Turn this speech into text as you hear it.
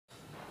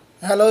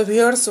Hello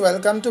viewers,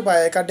 welcome to by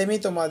academy.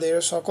 তোমাদের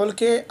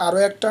সকলকে আরও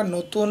একটা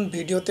নতুন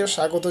ভিডিওতে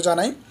স্বাগত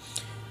জানাই।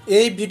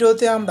 এই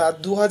ভিডিওতে আমরা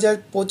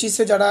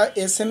 2025-এ যারা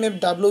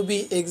SMFWBE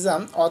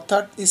এক্সাম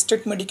অর্থাৎ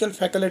state medical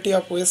faculty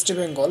of West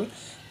Bengal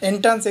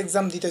entrance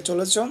exam দিতে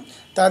চলেছ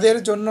তাদের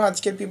জন্য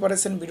আজকের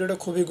প্রিপারেশন ভিডিওটা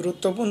খুবই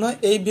গুরুত্বপূর্ণ।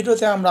 এই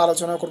ভিডিওতে আমরা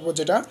আলোচনা করব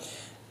যেটা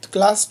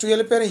ক্লাস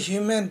 12-এর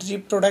হিউম্যান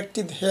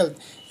রিপ্রোডাক্টিভ হেলথ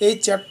এই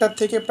চ্যাপ্টার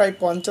থেকে প্রায়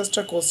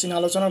 50টা কোশ্চিন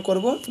আলোচনা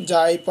করব, যা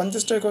এই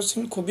 50টা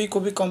কোশ্চিন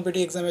খুবই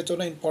কম্পিটিটিভ এক্সামের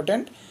জন্য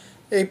ইম্পর্ট্যান্ট।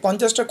 এই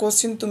 50টা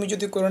কোশ্চিন তুমি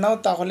যদি করে নাও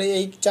তাহলে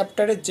এই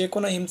চ্যাপ্টারে যে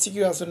কোনো MCQ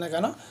আসুক না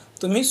কেন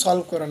তুমি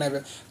সলভ করে নেবে।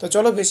 তো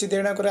চলো বেশি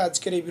দেরি না করে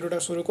আজকের এই ভিডিওটা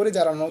শুরু করি।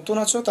 যারা নতুন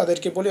আছো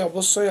তাদেরকে বলি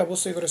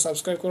অবশ্যই করে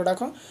সাবস্ক্রাইব করে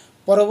রাখো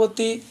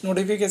পরবর্তী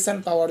নোটিফিকেশান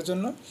পাওয়ার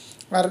জন্য।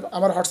 আর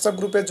আমার হোয়াটসঅ্যাপ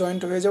গ্রুপে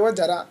জয়েন্ট হয়ে যাওয়া,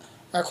 যারা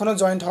এখনও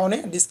জয়েন্ট হওনি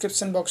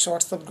ডিসক্রিপশন বক্সে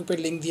হোয়াটসঅ্যাপ গ্রুপের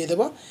লিঙ্ক দিয়ে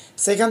দেবো,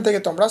 সেখান থেকে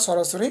তোমরা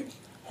সরাসরি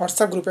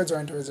হোয়াটসঅ্যাপ গ্রুপে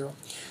জয়েন্ট হয়ে যাও।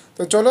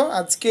 তো চলো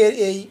আজকের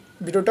এই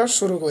ভিডিওটা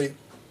শুরু করি।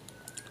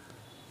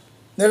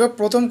 দেখো,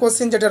 প্রথম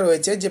কোশ্চিন যেটা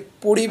রয়েছে যে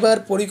পরিবার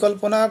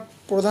পরিকল্পনা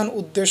প্রধান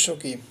উদ্দেশ্য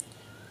কী।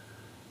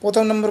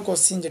 প্রথম নম্বর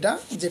কোশ্চিন যেটা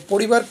যে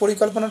পরিবার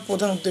পরিকল্পনার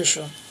প্রধান উদ্দেশ্য,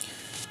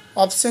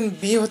 অপশন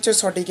বি হচ্ছে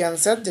সঠিক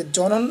অ্যান্সার, যে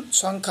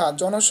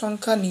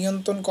জনসংখ্যা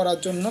নিয়ন্ত্রণ করার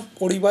জন্য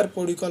পরিবার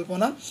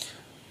পরিকল্পনা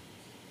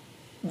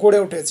গড়ে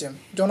উঠেছে।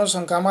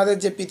 জনসংখ্যা, আমাদের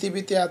যে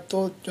পৃথিবীতে এত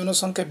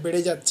জনসংখ্যা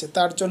বেড়ে যাচ্ছে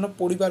তার জন্য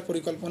পরিবার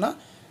পরিকল্পনা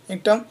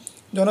একটা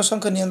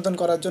জনসংখ্যা নিয়ন্ত্রণ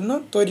করার জন্য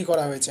তৈরি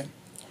করা হয়েছে।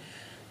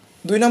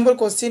 2 নম্বর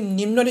কোশ্চিন,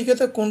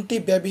 নিম্নলিখিত কোনটি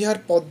ব্যবহার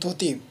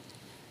পদ্ধতি।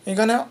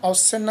 এখানে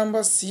অপশন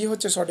নাম্বার সি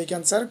হচ্ছে সঠিক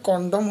অ্যান্সার,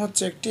 কন্ডম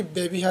হচ্ছে একটি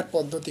ব্যবহার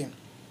পদ্ধতি।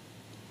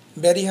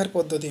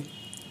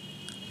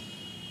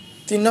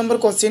 3 নম্বর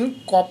কোশ্চিন,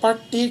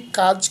 কপারটি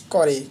কাজ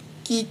করে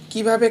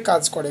কিভাবে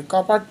কাজ করে।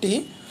 কপারটি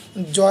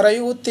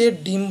জরায়ুতে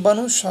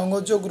ডিম্বাণু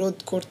সংযোগ রোধ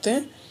করতে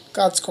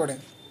কাজ করে।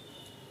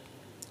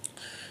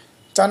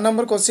 4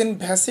 নম্বর কোশ্চিন,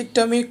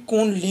 ভ্যাসিকটমি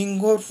কোন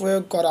লিঙ্গ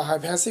প্রয়োগ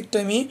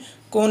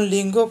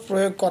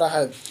করা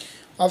হয়।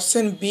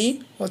 অপশন বি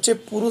হচ্ছে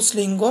পুরুষ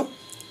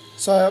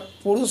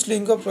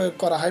লিঙ্গ প্রয়োগ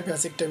করা হয়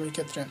ভ্যাসিকটমির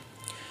ক্ষেত্রে।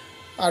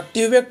 আর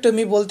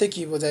টিউবেক্টমি বলতে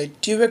কি বোঝায়।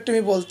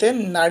 টিউবেক্টমি বলতে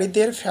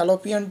নারীদের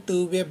ফ্যালোপিয়ান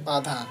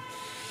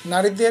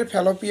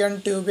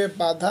টিউবে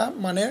বাধা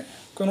মানে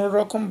কোনো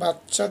রকম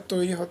বাচ্চা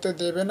তৈরি হতে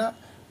দেবে না,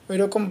 ওই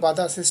রকম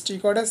বাধা সৃষ্টি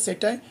করে,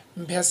 সেটাই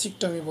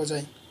ভ্যাসিকটমি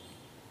বোঝায়।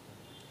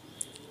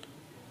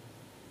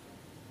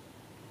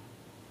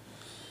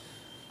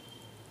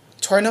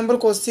 6 নম্বর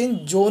কোশ্চিন,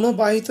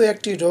 যৌনবাহিত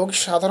একটি রোগ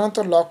সাধারণত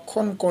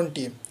লক্ষণ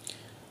কোনটি।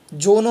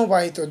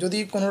 যৌনবাহিত যদি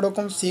কোনো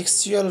রকম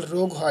সেক্সুয়াল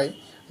রোগ হয়,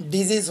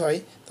 ডিজিজ হয়,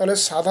 তাহলে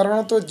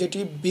সাধারণত যেটি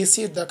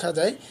বেশি দেখা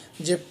যায়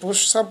যে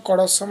প্রস্রাব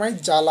করার সময়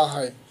জ্বালা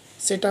হয়,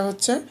 সেটা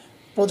হচ্ছে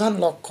প্রধান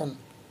লক্ষণ।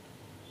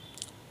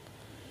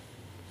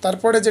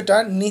 তারপরে যেটা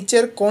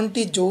নিচের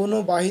কোনটি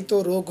যৌনবাহিত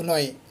রোগ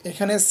নয়।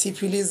 এখানে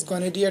syphilis,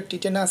 gonorrhoea,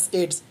 tetanus,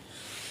 AIDS.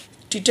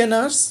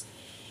 Tetanus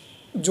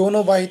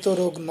যৌনবাহিত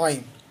রোগ নয়।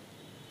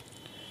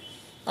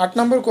 8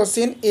 নম্বর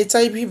কোশ্চিন,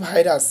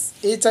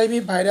 এইচআইভি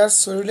ভাইরাস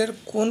শরীরের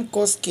কোন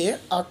কোষকে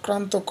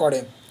আক্রান্ত করে।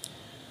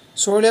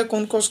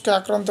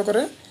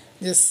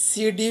 যে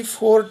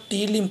CD4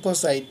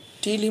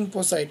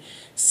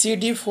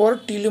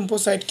 টি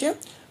লিম্ফোসাইটকে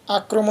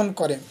আক্রমণ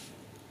করে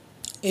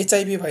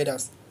এইচআইভি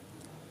ভাইরাস।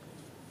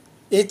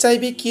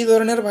 এইচআইভি কী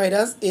ধরনের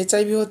ভাইরাস।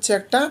 এইচআইভি হচ্ছে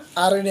একটা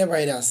আরএনএ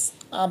ভাইরাস।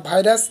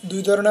 ভাইরাস 2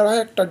 ধরনের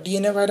হয়, একটা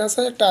ডিএনএ ভাইরাস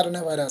হয়, একটা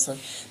আরএনএ ভাইরাস হয়।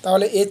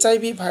 তাহলে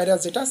এইচআইভি ভাইরাস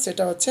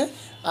সেটা হচ্ছে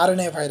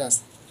আরএনএ ভাইরাস।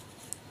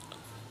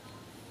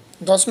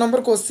 10 নম্বর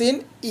কোশ্চিন,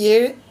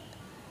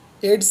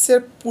 এইডসের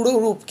পুরো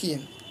রূপ কী।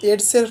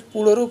 এইডসের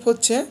পুরো রূপ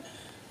হচ্ছে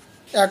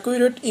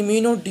অ্যাকুরেট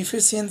ইমিউনো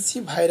ডিফিসিয়েন্সি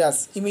ভাইরাস।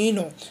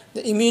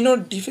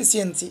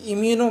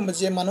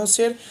 যে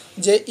মানুষের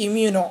যে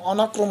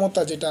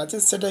অনাক্রমতা যেটা আছে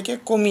সেটাকে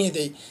কমিয়ে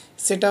দেয়,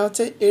 সেটা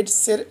হচ্ছে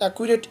এইডসের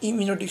অ্যাকুরেট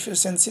ইমিউনো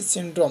ডিফিসিয়েন্সি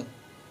সিনড্রোম,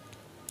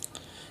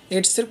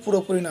 এইডসের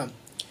পুরোপুরি নাম।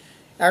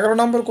 11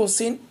 নম্বর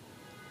কোশ্চিন,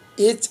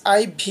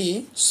 এইচআইভি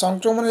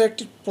সংক্রমণের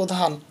একটি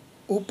প্রধান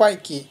উপায়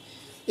কী।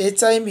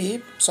 এইচআইভি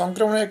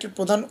সংক্রমণের একটি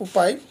প্রধান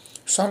উপায়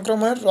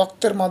সংক্রমণের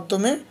রক্তের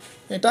মাধ্যমে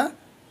এটা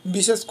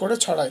বিশেষ করে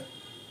ছড়ায়।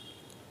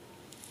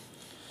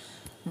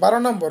 12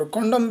 নম্বর,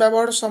 কন্ডম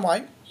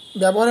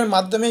ব্যবহারের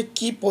মাধ্যমে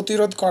কি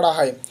প্রতিরোধ করা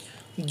হয়।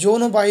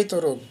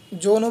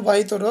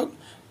 যৌনবাহিত রোগ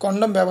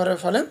কন্ডম ব্যবহারের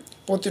ফলে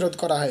প্রতিরোধ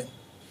করা হয়।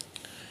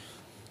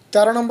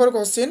 13 নম্বর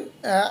কোশ্চিন,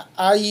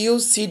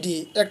 আইইউসিডি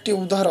একটি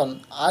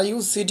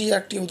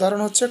উদাহরণ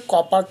হচ্ছে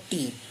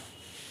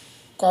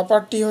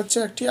কপারটি হচ্ছে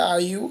একটি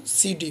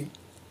আইইউসিডি।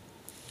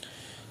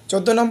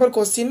 14 নম্বর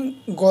কোশ্চিন,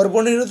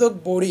 গর্ভনিরোধক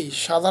বড়ি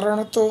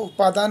সাধারণত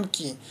উপাদান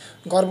কি।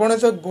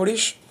 গর্ভনিরোধক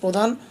বড়ির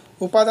প্রধান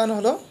উপাদান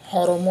হলো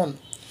হরমোন।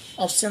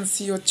 অপশন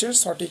সি হচ্ছে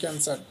সঠিক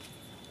অ্যান্সার।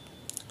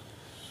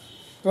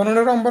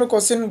 15 নম্বর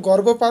কোশ্চিন,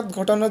 গর্ভপাত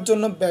ঘটানোর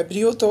জন্য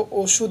ব্যবহৃত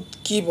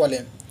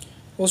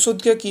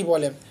ওষুধকে কি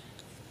বলে।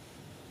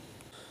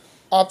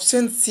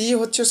 অপশন সি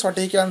হচ্ছে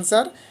সঠিক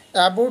অ্যান্সার,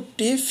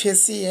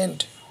 অ্যাবোর্টিফেসিয়েন্ট।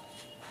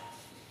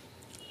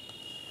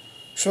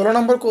 16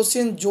 নম্বর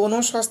কোশ্চিন, যৌন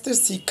স্বাস্থ্যের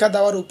শিক্ষা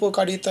দেওয়ার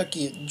উপকারিতা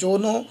কী।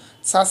 যৌন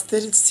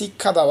স্বাস্থ্যের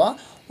শিক্ষা দেওয়া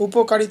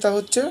উপকারিতা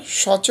হচ্ছে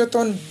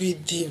সচেতন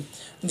বৃদ্ধি,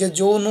 যে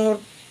যৌনর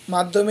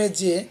মাধ্যমে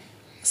যে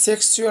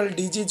সেক্সুয়াল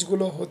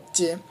ডিজিজগুলো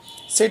হচ্ছে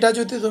সেটা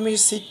যদি তুমি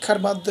শিক্ষার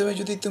মাধ্যমে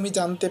যদি তুমি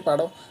জানতে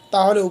পারো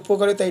তাহলে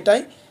উপকারিতা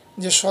এটাই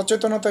যে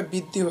সচেতনতা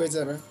বৃদ্ধি হয়ে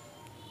যাবে।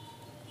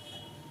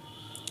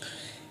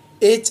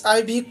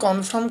 এইচআইভি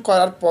কনফার্ম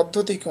করার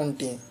পদ্ধতি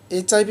কোনটি?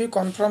 এইচআইভি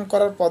কনফার্ম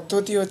করার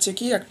পদ্ধতি হচ্ছে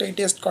কি, একটাই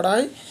টেস্ট করা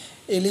হয়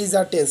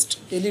এলিজা টেস্ট।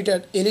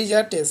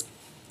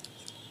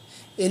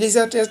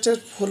 এলিজা টেস্টের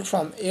ফুল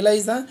ফর্ম,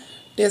 এলিজা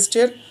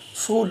টেস্টের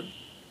ফুল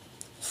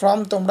ফর্ম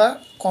তোমরা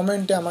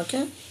কমেন্টে আমাকে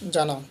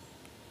জানাও।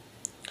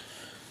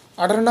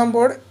 18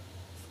 নম্বর,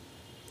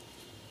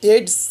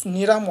 এইডস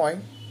নিরাময়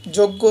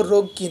যোগ্য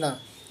রোগ কিনা?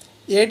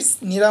 এইডস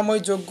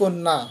নিরাময় যোগ্য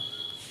না।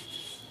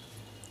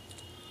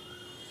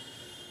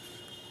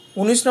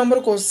 19 নম্বর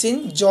কোশ্চিন,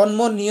 জন্ম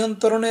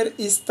নিয়ন্ত্রণের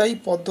স্থায়ী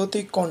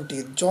পদ্ধতি কোনটি?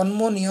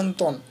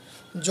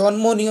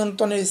 জন্ম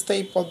নিয়ন্ত্রণের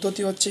স্থায়ী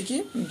পদ্ধতি হচ্ছে কি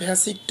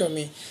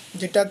ভ্যাসিকটমি,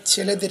 যেটা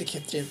ছেলেদের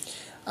ক্ষেত্রে।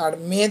 আর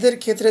মেয়েদের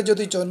ক্ষেত্রে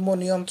যদি জন্ম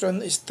নিয়ন্ত্রণ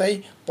স্থায়ী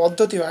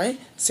পদ্ধতি হয়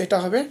সেটা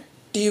হবে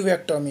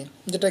টিউব্যাক্টমি,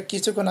 যেটা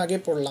কিছুক্ষণ আগে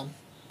পড়লাম।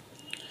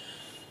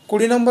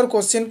 20 নম্বর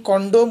কোশ্চিন,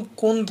 কন্ডোম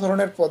কোন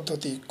ধরনের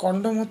পদ্ধতি?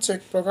 কন্ডোম হচ্ছে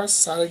এক প্রকার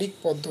শারীরিক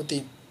পদ্ধতি।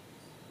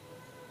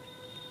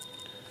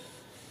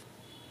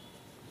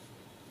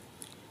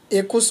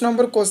 21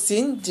 নম্বর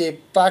কোশ্চিন, যে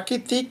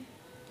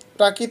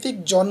প্রাকৃতিক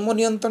জন্ম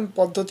নিয়ন্ত্রণ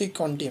পদ্ধতি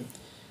কোনটি?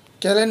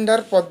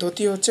 ক্যালেন্ডার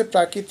পদ্ধতি হচ্ছে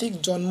প্রাকৃতিক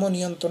জন্ম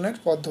নিয়ন্ত্রণের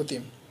পদ্ধতি,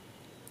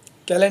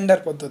 ক্যালেন্ডার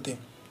পদ্ধতি।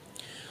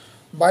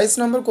 22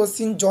 নম্বর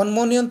কোশ্চিন, জন্ম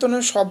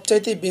নিয়ন্ত্রণের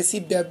সবচাইতে বেশি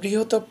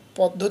ব্যবহৃত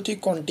পদ্ধতি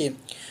কোনটি?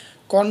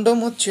 কন্ডোম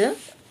হচ্ছে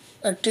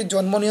একটি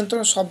জন্ম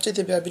নিয়ন্ত্রণের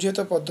সবচাইতে ব্যবহৃত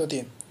পদ্ধতি।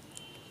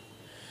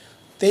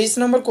 23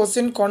 নম্বর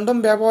কোশ্চিন, কন্ডোম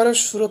ব্যবহারে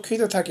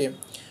সুরক্ষিত থাকে?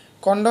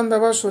 কন্ডোম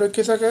ব্যবহার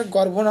সুরক্ষিত থাকে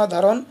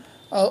গর্ভধারণ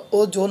ও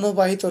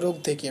যৌনবাহিত রোগ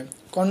থেকে।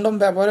 কন্ডোম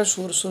ব্যবহারে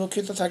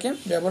সুরক্ষিত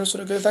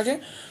থাকে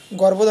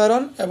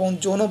গর্ভধারণ এবং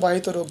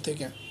যৌনবাহিত রোগ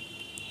থেকে।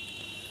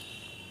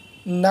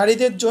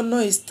 নারীদের জন্য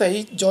স্থায়ী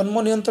জন্ম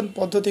নিয়ন্ত্রণ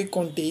পদ্ধতি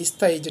কোনটি?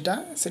 স্থায়ী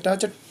সেটা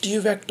হচ্ছে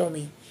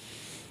টিউব্যাক্টমি।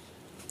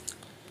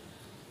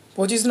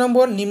 25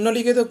 নম্বর,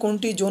 নিম্নলিখিত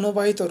কোনটি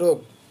যৌনবাহিত রোগ?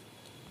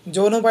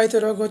 যৌনবাহিত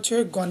রোগ হচ্ছে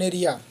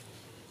গনেরিয়া।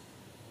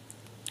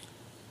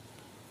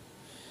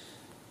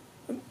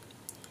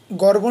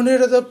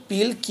 গর্ভনিরোধক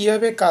পিল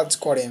কিভাবে কাজ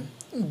করে?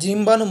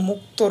 ডিম্বাণু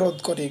মুক্ত রোধ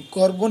করে।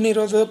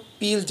 গর্ভনিরোধক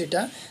পিল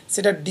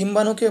সেটা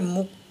ডিম্বাণুকে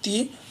মুক্তি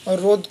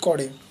রোধ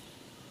করে,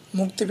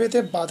 মুক্তি পেতে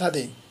বাধা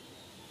দেয়।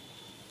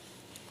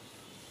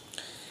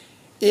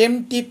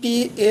 এমটিপি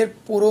এর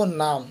পুরো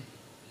নাম?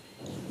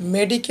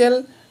 Medical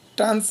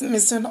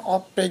transmission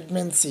of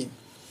pregnancy.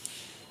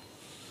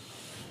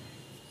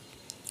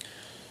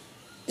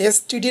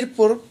 এসটিডির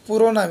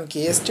পুরো নাম কি?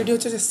 এসটিডি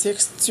হচ্ছে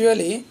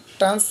সেক্সুয়ালি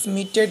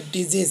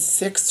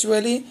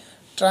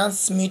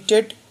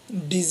ট্রান্সমিটেড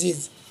ডিজিজ।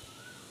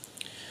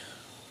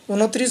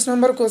 29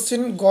 নম্বর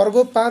কোশ্চিন,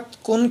 গর্ভপাত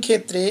কোন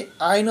ক্ষেত্রে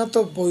আইনত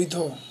বৈধ?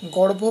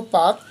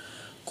 গর্ভপাত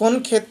কোন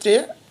ক্ষেত্রে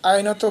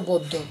আইনত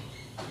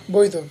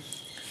বৈধ?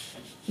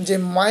 যে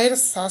মায়ের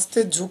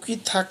স্বাস্থ্যের ঝুঁকি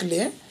থাকলে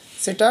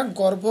সেটা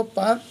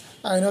গর্ভপাত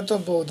আইনত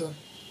বৈধ।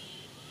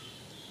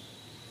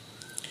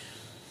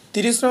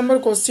 30 নম্বর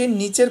কোশ্চিন,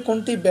 নিচের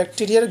কোনটি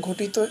ব্যাকটেরিয়ার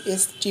ঘটিত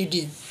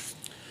এসটিডি?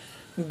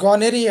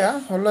 গনেরিয়া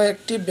হলো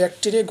একটি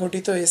ব্যাকটেরিয়া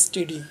ঘটিত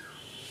এসটিডি।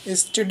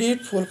 এসটিডির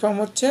ফুল ফর্ম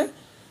হচ্ছে,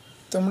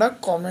 তোমরা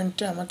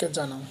কমেন্টে আমাকে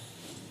জানাও।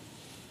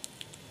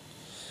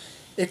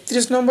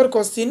 31 নম্বর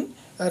কোশ্চিন,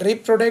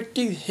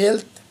 রিপ্রোডাক্টিভ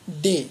হেলথ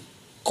ডে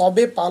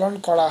কবে পালন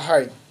করা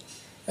হয়?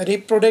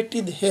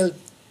 রিপ্রোডাক্টিভ হেলথ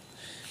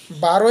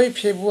 12ই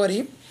ফেব্রুয়ারি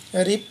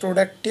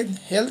রিপ্রোডাক্টিভ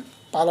হেলথ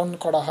পালন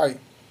করা হয়।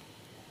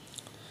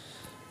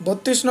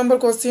 32 নম্বর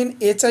কোশ্চিন,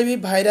 এইচআইভি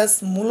ভাইরাস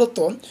মূলত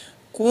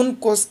কোন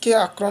কোষকে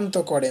আক্রান্ত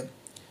করে?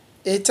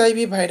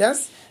 এইচআইভি ভাইরাস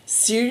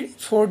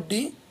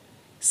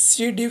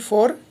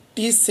CD4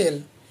 টি সেল।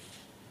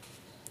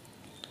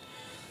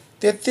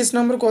 33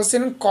 নম্বর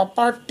কোশ্চেন,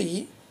 কপারটি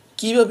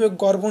কীভাবে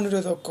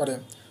গর্ভনিরোধক করে?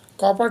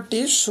 কপারটি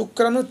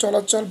শুক্রাণু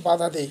চলাচল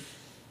বাধা দেয়।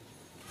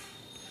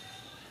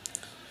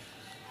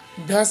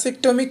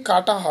 ভ্যাসেক্টমি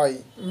কাটা হয়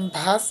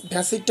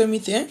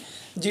ভ্যাসেক্টমিতে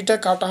যেটা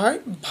কাটা হয়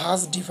ভাস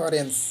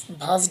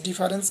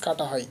ডিফারেন্স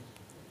কাটা হয়।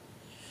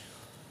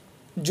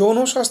 যৌন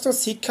স্বাস্থ্য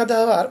শিক্ষা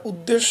দেওয়ার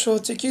উদ্দেশ্য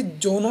হচ্ছে কি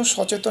যৌন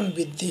সচেতন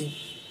বৃদ্ধি।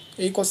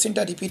 এই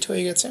কোশ্চেনটা রিপিট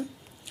হয়ে গেছে।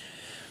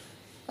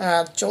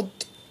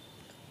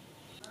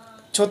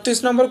 36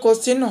 নম্বর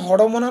কোশ্চেন,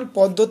 হরমোনাল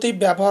পদ্ধতি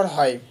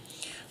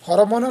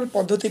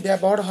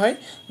ব্যবহার হয়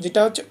যেটা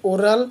হচ্ছে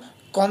ওরাল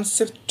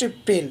কনসেপ্টিভ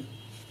পিল।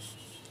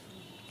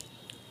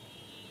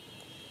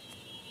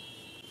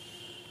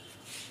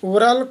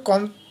 Oral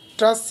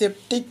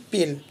contraceptive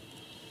pill.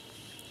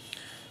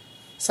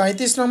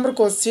 37 নম্বর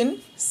কোশ্চেন,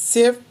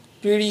 সেফ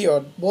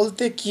পিরিয়ড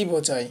বলতে কি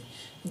বোঝায়?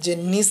 যে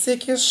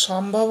নিষেকের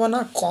সম্ভাবনা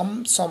কম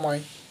সময়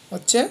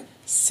হচ্ছে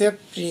সেফ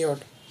পিরিয়ড।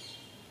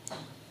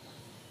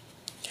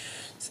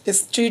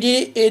 এসটিডি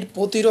এর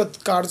প্রতিরোধ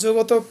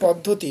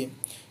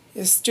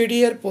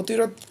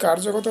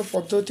কার্যগত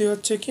পদ্ধতি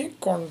হচ্ছে কি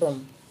condom.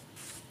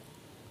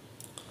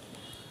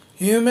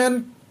 Human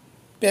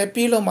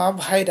papilloma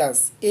virus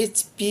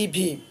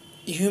HPV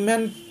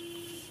human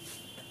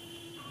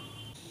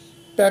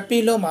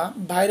papilloma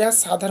virus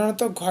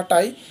সাধারণত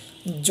ঘটায়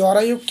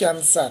জরায়ু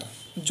ক্যান্সার,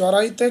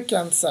 জরায়ুতে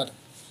ক্যান্সার।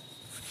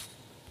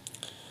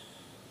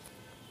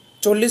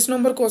 40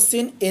 নম্বর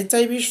কোশ্চিন,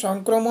 এইচআইভি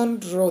সংক্রমণ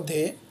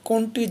রোধে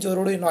কোনটি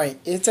জরুরি নয়?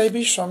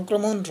 এইচআইভি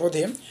সংক্রমণ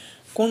রোধে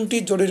কোনটি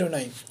জরুরি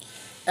নয়?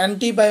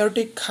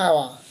 অ্যান্টিবায়োটিক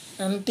খাওয়া,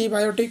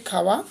 অ্যান্টিবায়োটিক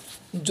খাওয়া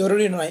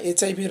জরুরি নয়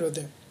এইচআইভি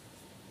রোধে।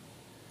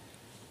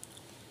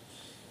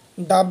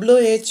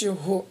 WHO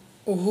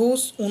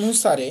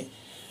অনুসারে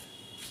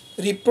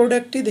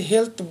রিপ্রোডাক্টিভ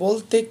হেলথ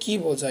বলতে কি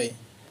বোঝায়?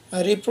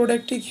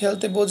 রিপ্রোডাক্টিভ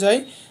হেলথ বোঝায়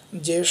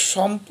যে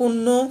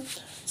সম্পূর্ণ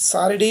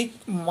শারীরিক,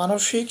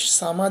 মানসিক,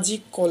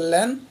 সামাজিক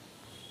কল্যাণ।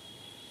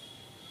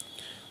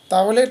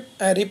 তাহলে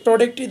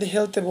রিপ্রোডাক্টিভ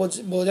হেলথ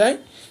বোঝায়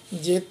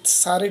যে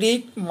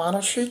শারীরিক,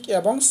 মানসিক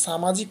এবং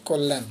সামাজিক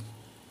কল্যাণ।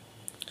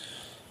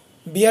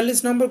 42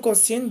 নম্বর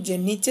কোশ্চিন, যে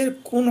নিচের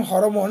কোন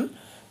হরমোন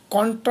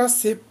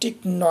কন্ট্রাসেপটিক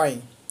নয়?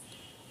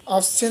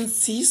 অপশন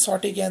সি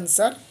সঠিক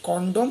অ্যান্সার,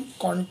 কন্ডোম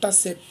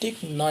কন্ট্রাসেপটিক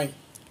নয়।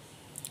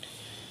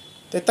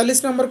 43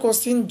 নম্বর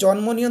কোশ্চিন,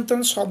 জন্ম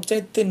নিয়ন্ত্রণ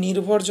সবচাইতে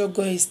নির্ভরযোগ্য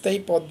স্থায়ী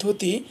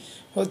পদ্ধতি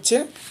হচ্ছে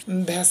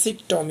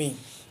ভ্যাসিকটমি।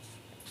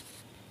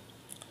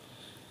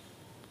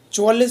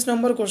 44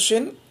 নম্বর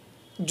কোশ্চেন,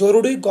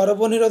 জরুরি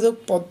গর্ভনিরোধক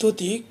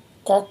পদ্ধতি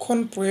কখন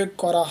প্রয়োগ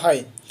করা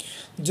হয়?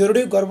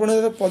 জরুরি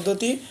গর্ভনিরোধক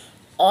পদ্ধতি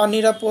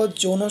অনিরাপদ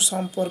যৌন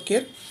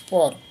সম্পর্কের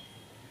পর।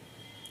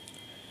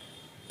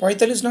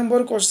 45 নম্বর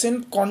কোশ্চেন,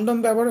 কন্ডোম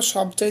ব্যবহার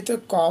সবচাইতে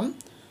কম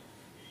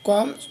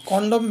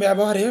কন্ডোম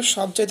ব্যবহারে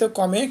সবচাইতে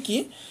কমে কি?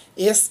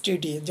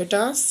 এসটিডি,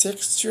 যেটা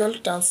sexual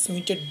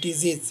transmitted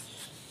disease.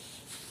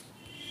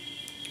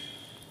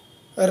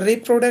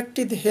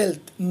 Reproductive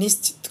health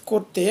নিশ্চিত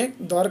করতে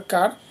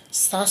দরকার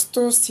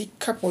স্বাস্থ্য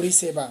শিক্ষা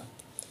পরিষেবা,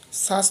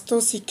 স্বাস্থ্য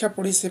শিক্ষা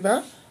পরিষেবা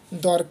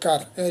দরকার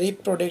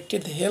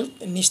রিপ্রোডাক্টিভ হেলথ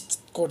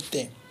নিশ্চিত করতে।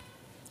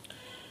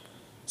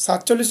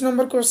 47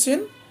 নম্বর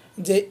কোশ্চেন,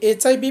 যে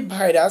এইচআইভি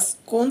ভাইরাস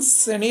কোন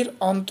শ্রেণীর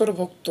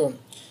অন্তর্ভুক্ত?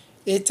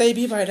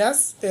 এইচআইভি ভাইরাস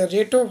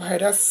রেটো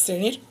ভাইরাস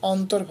শ্রেণীর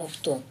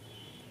অন্তর্ভুক্ত।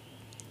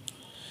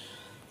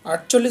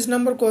 48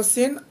 নম্বর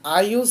কোশ্চেন,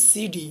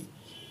 আইইউসিডি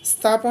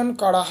স্থাপন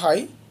করা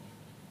হয়?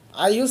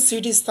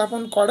 আইইউসিডি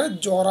স্থাপন করে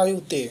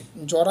জরায়ুতে,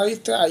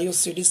 জরায়ুতে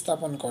আইইউসিডি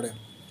স্থাপন করে।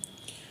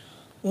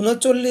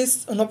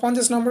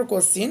 49 নম্বর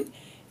কোশ্চিন,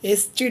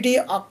 এসটিডি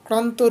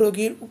আক্রান্ত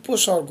রোগীর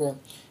উপসর্গ?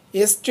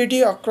 এসটিডি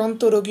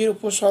আক্রান্ত রোগীর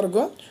উপসর্গ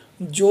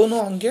যৌন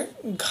অঙ্গে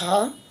ঘা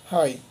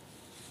হয়।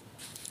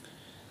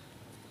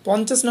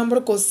 50 নম্বর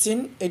কোশ্চিন,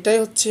 এটাই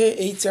হচ্ছে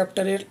এই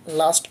চ্যাপ্টারের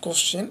লাস্ট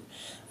কোশ্চেন।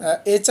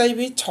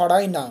 এইচআইভি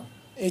ছড়ায় না,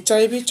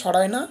 এইচআইভি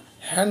ছড়ায় না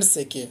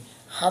হ্যান্ডশেকে,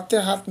 হাতে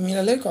হাত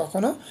মিলালে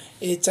কখনো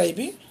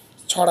এইচআইভি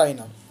ছড়ায়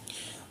না।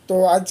 তো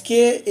আজকে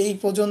এই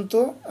পর্যন্ত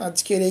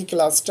আজকের এই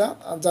ক্লাসটা।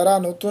 যারা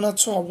নতুন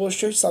আছো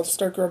অবশ্যই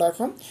সাবস্ক্রাইব করে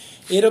রাখো।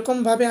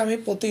 এরকমভাবে আমি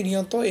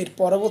প্রতিনিয়ত এর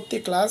পরবর্তী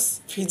ক্লাস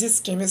ফিজিক্স,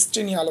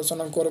 কেমিস্ট্রি নিয়ে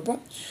আলোচনা করব।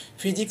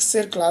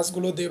 ফিজিক্সের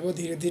ক্লাসগুলো দেব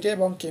ধীরে ধীরে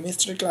এবং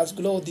কেমিস্ট্রির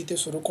ক্লাসগুলোও দিতে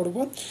শুরু করব।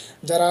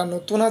 যারা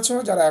নতুন আছো,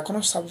 যারা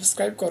এখনও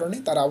সাবস্ক্রাইব করোনি,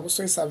 তারা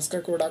অবশ্যই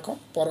সাবস্ক্রাইব করে রাখো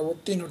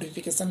পরবর্তী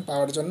নোটিফিকেশান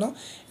পাওয়ার জন্য,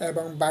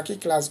 এবং বাকি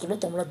ক্লাসগুলো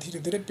তোমরা ধীরে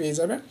ধীরে পেয়ে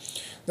যাবে।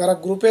 যারা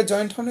গ্রুপে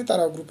জয়েন্ট হয়নি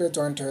তারাও গ্রুপে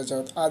জয়েন্ট হয়ে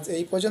যাও। আজ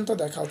এই পর্যন্ত,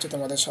 দেখা হচ্ছে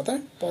তোমাদের সাথে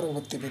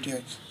পরবর্তী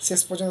ভিডিওয়।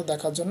 শেষ পর্যন্ত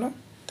দেখার জন্য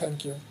থ্যাংক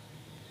ইউ।